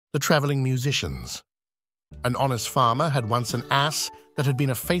The Travelling Musicians. An honest farmer had once an ass that had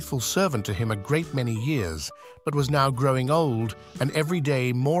been a faithful servant to him a great many years, but was now growing old and every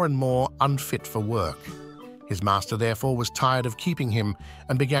day more and more unfit for work. His master therefore was tired of keeping him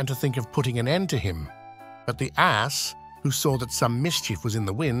and began to think of putting an end to him. But the ass, who saw that some mischief was in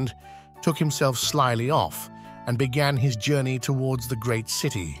the wind, took himself slyly off and began his journey towards the great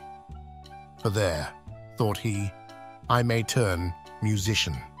city. For there, thought he, I may turn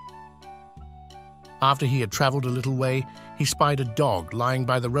musician. After he had travelled a little way, he spied a dog lying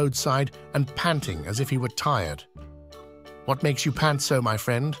by the roadside and panting as if he were tired. "What makes you pant so, my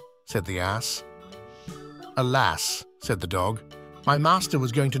friend?" said the ass. "Alas," said the dog, "my master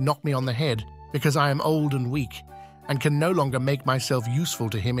was going to knock me on the head because I am old and weak and can no longer make myself useful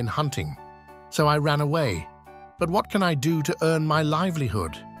to him in hunting. So I ran away. But what can I do to earn my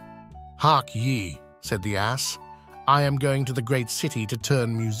livelihood?" "Hark ye," said the ass, "I am going to the great city to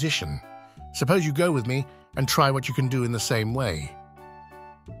turn musician. Suppose you go with me and try what you can do in the same way."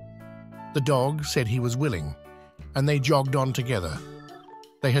 The dog said he was willing, and they jogged on together.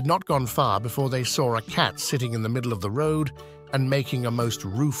 They had not gone far before they saw a cat sitting in the middle of the road and making a most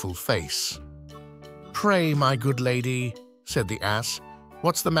rueful face. "Pray, my good lady," said the ass,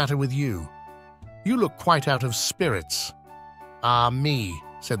 "what's the matter with you? You look quite out of spirits." "Ah me,"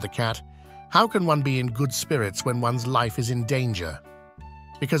 said the cat, "how can one be in good spirits when one's life is in danger?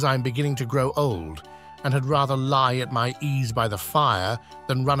 Because I am beginning to grow old, and had rather lie at my ease by the fire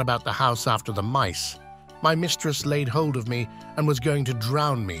than run about the house after the mice. My mistress laid hold of me and was going to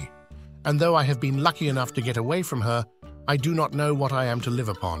drown me, and though I have been lucky enough to get away from her, I do not know what I am to live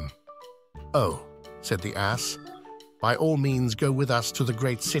upon." "Oh," said the ass, "by all means go with us to the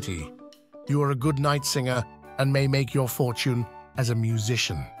great city. You are a good night singer and may make your fortune as a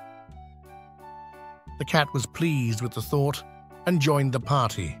musician." The cat was pleased with the thought and joined the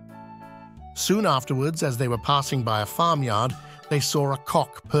party. Soon afterwards, as they were passing by a farmyard, they saw a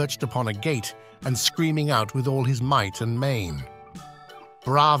cock perched upon a gate and screaming out with all his might and main.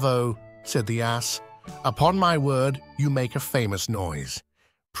 "Bravo," said the ass, "upon my word, you make a famous noise.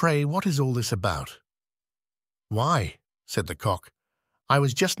 Pray, what is all this about?" "Why," said the cock, "I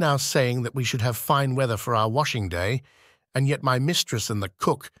was just now saying that we should have fine weather for our washing day, and yet my mistress and the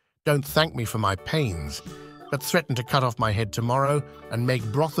cook don't thank me for my pains, but threaten to cut off my head tomorrow and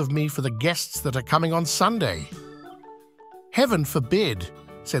make broth of me for the guests that are coming on Sunday." "Heaven forbid,"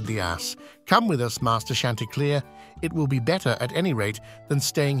 said the ass. "Come with us, Master Chanticleer. It will be better, at any rate, than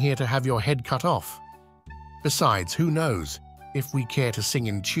staying here to have your head cut off. Besides, who knows? If we care to sing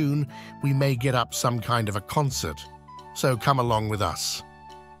in tune, we may get up some kind of a concert. So come along with us."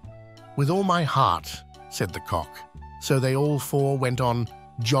 "With all my heart," said the cock. So they all four went on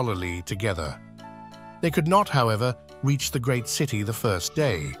jollily together. They could not, however, reach the great city the first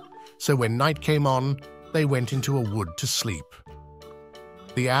day, so when night came on, they went into a wood to sleep.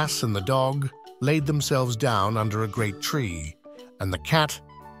 The ass and the dog laid themselves down under a great tree, and the cat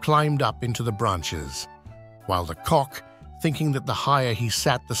climbed up into the branches, while the cock, thinking that the higher he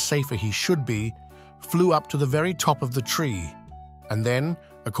sat the safer he should be, flew up to the very top of the tree, and then,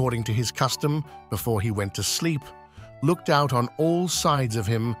 according to his custom before he went to sleep, looked out on all sides of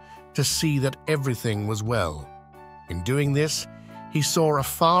him to see that everything was well. In doing this, he saw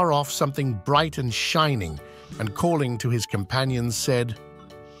afar off something bright and shining, and calling to his companions said,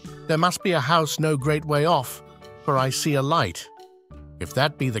 "There must be a house no great way off, for I see a light." "If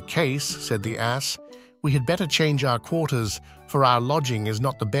that be the case," said the ass, "we had better change our quarters, for our lodging is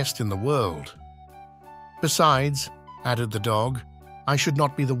not the best in the world." "Besides," added the dog, "I should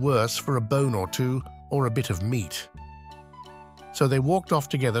not be the worse for a bone or two or a bit of meat." So they walked off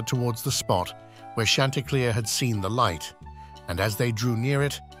together towards the spot where Chanticleer had seen the light, and as they drew near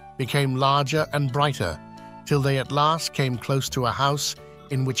it, became larger and brighter, till they at last came close to a house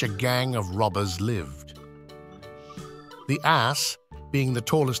in which a gang of robbers lived. The ass, being the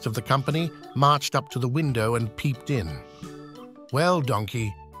tallest of the company, marched up to the window and peeped in. "Well,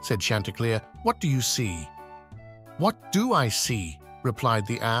 donkey," said Chanticleer, "what do you see?" "What do I see?" replied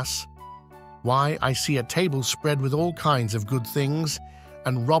the ass. "Why, I see a table spread with all kinds of good things,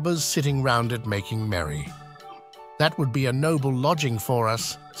 and robbers sitting round it making merry." "That would be a noble lodging for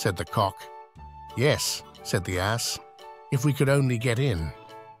us," said the cock. "Yes," said the ass, "if we could only get in."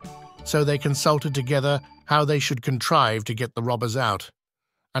 So they consulted together how they should contrive to get the robbers out,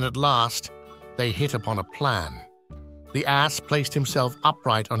 and at last they hit upon a plan. The ass placed himself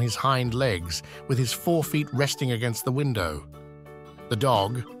upright on his hind legs, with his 4 feet resting against the window. The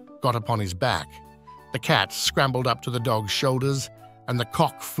dog got upon his back. The cat scrambled up to the dog's shoulders, and the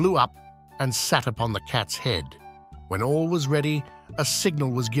cock flew up and sat upon the cat's head. When all was ready, a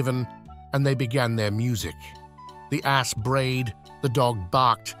signal was given, and they began their music. The ass brayed, the dog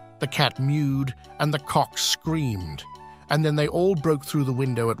barked, the cat mewed, and the cock screamed. And then they all broke through the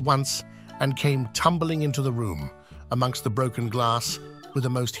window at once and came tumbling into the room, amongst the broken glass, with a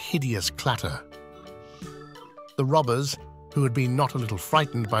most hideous clatter. The robbers, who had been not a little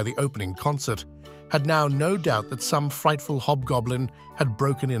frightened by the opening concert, had now no doubt that some frightful hobgoblin had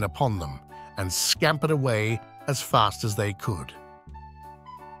broken in upon them and scampered away as fast as they could.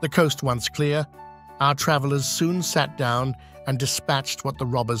 The coast once clear, our travellers soon sat down and dispatched what the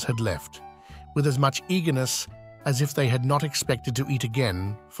robbers had left, with as much eagerness as if they had not expected to eat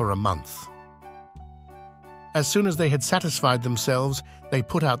again for a month. As soon as they had satisfied themselves, they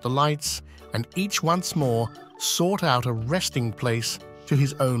put out the lights, and each once more sought out a resting place to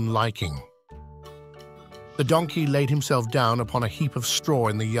his own liking. The donkey laid himself down upon a heap of straw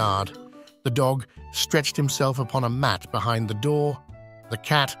in the yard. The dog stretched himself upon a mat behind the door. The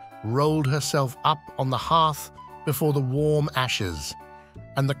cat rolled herself up on the hearth before the warm ashes,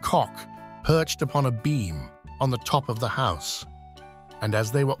 and the cock perched upon a beam on the top of the house. And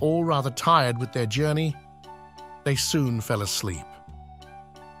as they were all rather tired with their journey, they soon fell asleep.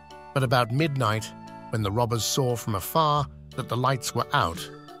 But about midnight, when the robbers saw from afar that the lights were out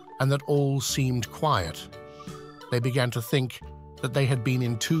and that all seemed quiet, they began to think that they had been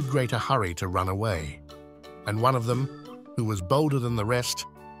in too great a hurry to run away, and one of them, who was bolder than the rest,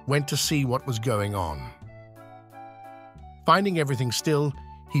 went to see what was going on. Finding everything still,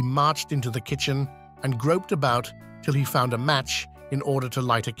 he marched into the kitchen and groped about till he found a match in order to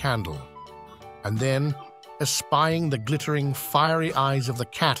light a candle. And then, espying the glittering, fiery eyes of the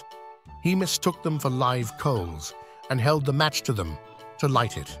cat, he mistook them for live coals and held the match to them to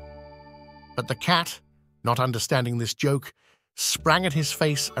light it. But the cat, not understanding this joke, sprang at his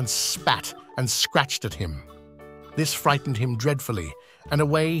face and spat and scratched at him. This frightened him dreadfully, and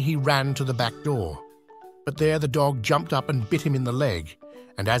away he ran to the back door. But there the dog jumped up and bit him in the leg,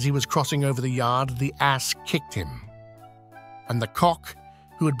 and as he was crossing over the yard, the ass kicked him. And the cock,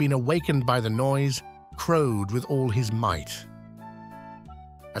 who had been awakened by the noise, crowed with all his might.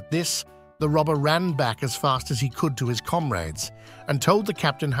 At this, the robber ran back as fast as he could to his comrades, and told the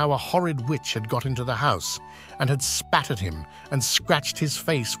captain how a horrid witch had got into the house, and had spat at him and scratched his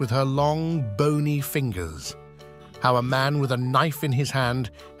face with her long, bony fingers. How a man with a knife in his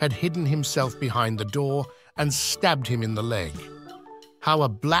hand had hidden himself behind the door and stabbed him in the leg. How a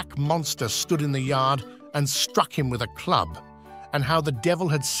black monster stood in the yard and struck him with a club, and how the devil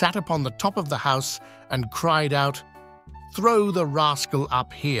had sat upon the top of the house and cried out, "Throw the rascal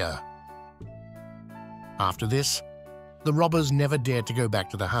up here!" After this, the robbers never dared to go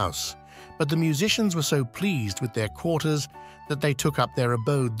back to the house, but the musicians were so pleased with their quarters that they took up their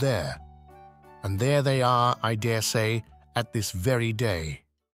abode there. And there they are, I dare say, at this very day.